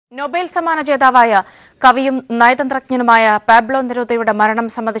Nobel സമ്മാന ജേതാവായ കവിയും നയതന്ത്രജ്ഞനുമായ പാബ്ലോ നെരൂദയുടെ മരണം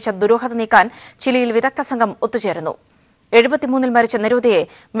സംബന്ധിച്ച ദുരൂഹത നീക്കാൻ ചിലിയിൽ വിദഗ്ധ സംഘം ഒത്തുചേർന്നു. 73-ൽ മരിച്ച നെരൂദയെ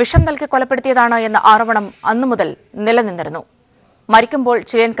വിഷം നൽകി കൊലപ്പെടുത്തിയതാണ് എന്ന ആരോപണം അന്നുമുതൽ നിലനിന്നിരുന്നു. മരിക്കുമ്പോൾ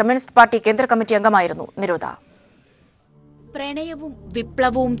ചിലിയൻ കമ്മ്യൂണിസ്റ്റ് പാർട്ടി കേന്ദ്ര കമ്മിറ്റി അംഗമായിരുന്നു നെരൂദ. പ്രണയവും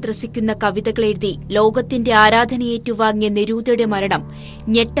വിപ്ലവവും ത്രസിക്കുന്ന കവിതകൾ എഴുതി ലോകത്തിന്റെ ആരാധനയേറ്റുവാങ്ങിയ നെരൂദയുടെ മരണം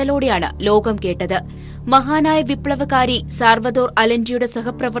ഞെട്ടലോടെയാണ് ലോകം കേട്ടത്. മഹാനായ വിപ്ലവകാരി സാൽവദോർ അലന്റെയുടെ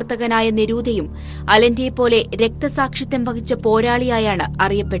സഹപ്രവർത്തകനായ നെരൂദയും അലന്റെയെപ്പോലെ രക്തസാക്ഷിത്വം വഹിച്ച പോരാളിയായാണ്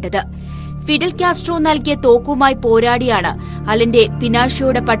അറിയപ്പെട്ടത്. ഫിഡൽ കാസ്ട്രോ നൽകിയ തോക്കുമായി പോരാടിയാണ് അലന്റെ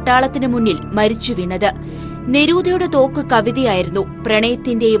പിനാഷോയുടെ പട്ടാളത്തിനു മുന്നിൽ മരിച്ചു വീണത്. നെരൂദയുടെ തോക്ക് കവിതയായിരുന്നു.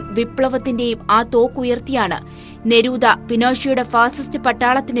 പ്രണയത്തിന്റെയും വിപ്ലവത്തിന്റെയും ആ തോക്കുയർത്തിയാണ് നെരൂദ പിനോഷയുടെ ഫാസിസ്റ്റ്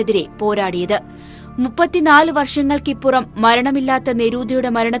പട്ടാളത്തിനെതിരെ പോരാടിയത്. 34 വർഷങ്ങൾക്കിപ്പുറം മരണമില്ലാത്ത നെരൂദയുടെ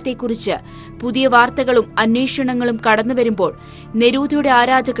മരണത്തെക്കുറിച്ച് പുതിയ വാർത്തകളും അന്വേഷണങ്ങളും കടന്നുവരുമ്പോൾ നെരൂദയുടെ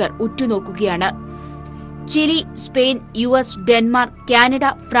ആരാധകർ ഉറ്റുനോക്കുകയാണ്. Chile, Spain, US, Denmark, Canada,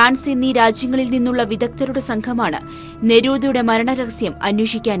 France എന്നീ രാജ്യങ്ങളിൽ നിന്നുള്ള വിദഗ്ധരുടെ സംഘമാണ് നെരൂദയുടെ മരണരഹസ്യം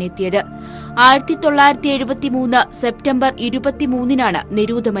അന്വേഷിക്കാനെത്തിയത്. 1973 സെപ്റ്റംബർ 23-നാണ്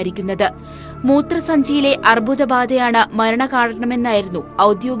നെരൂദ മരിക്കുന്നത്. മൂത്രസഞ്ചിയിലെ അർബുദബാധയാണ് മരണകാരണമെന്നായിരുന്നു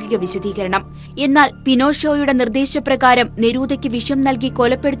ഔദ്യോഗിക വിശദീകരണം. എന്നാൽ പിനോഷോയുടെ നിർദ്ദേശപ്രകാരം നെരൂദയ്ക്ക് വിഷം നൽകി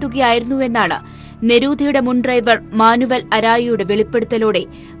കൊലപ്പെടുത്തുകയായിരുന്നുവെന്നാണ് നെരൂദയുടെ മുൻ ഡ്രൈവർ മാനുവൽ അരായോയുടെ വെളിപ്പെടുത്തലോടെ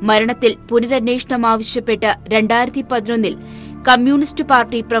മരണത്തിൽ പുനരന്വേഷണം ആവശ്യപ്പെട്ട് 2011-ൽ കമ്മ്യൂണിസ്റ്റ്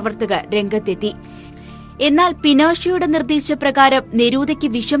പാർട്ടി പ്രവർത്തകർ രംഗത്തെത്തി. എന്നാൽ പിനോഷോയുടെ നിർദ്ദേശപ്രകാരം നെരൂദയ്ക്ക്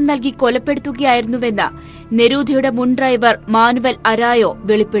വിഷം നൽകി കൊലപ്പെടുത്തുകയായിരുന്നുവെന്ന് നെരൂദയുടെ മുൻ ഡ്രൈവർ മാനുവൽ അരായോ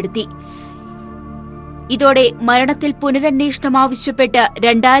വെളിപ്പെടുത്തി. ഇതോടെ മരണത്തിൽ പുനരന്വേഷണം ആവശ്യപ്പെട്ട്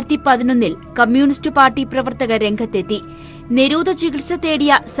 2011-ൽ കമ്മ്യൂണിസ്റ്റ് പാർട്ടി പ്രവർത്തകർ രംഗത്തെത്തി. നെരൂദ ചികിത്സ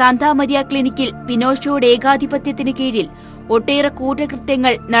തേടിയ സാന്താ മരിയ ക്ലിനിക്കിൽ പിനോഷോയുടെ ഏകാധിപത്യത്തിന് കീഴിൽ ഒട്ടേറെ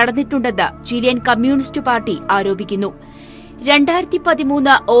ക്രൂരകൃത്യങ്ങൾ നടന്നിട്ടുണ്ടെന്ന് ചിലിയൻ കമ്മ്യൂണിസ്റ്റ് പാർട്ടി ആരോപിക്കുന്നു.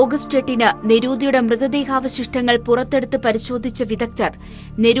 2013 ഓഗസ്റ്റ് 8-ന് നെരൂദയുടെ മൃതദേഹാവശിഷ്ടങ്ങൾ പുറത്തെടുത്ത് പരിശോധിച്ച വിദഗ്ധർ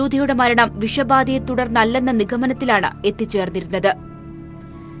നെരൂദയുടെ മരണം വിഷബാധയെ തുടർന്നല്ലെന്ന നിഗമനത്തിലാണ് എത്തിച്ചേർന്നിരുന്നത്.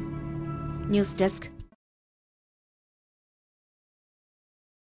 News desk.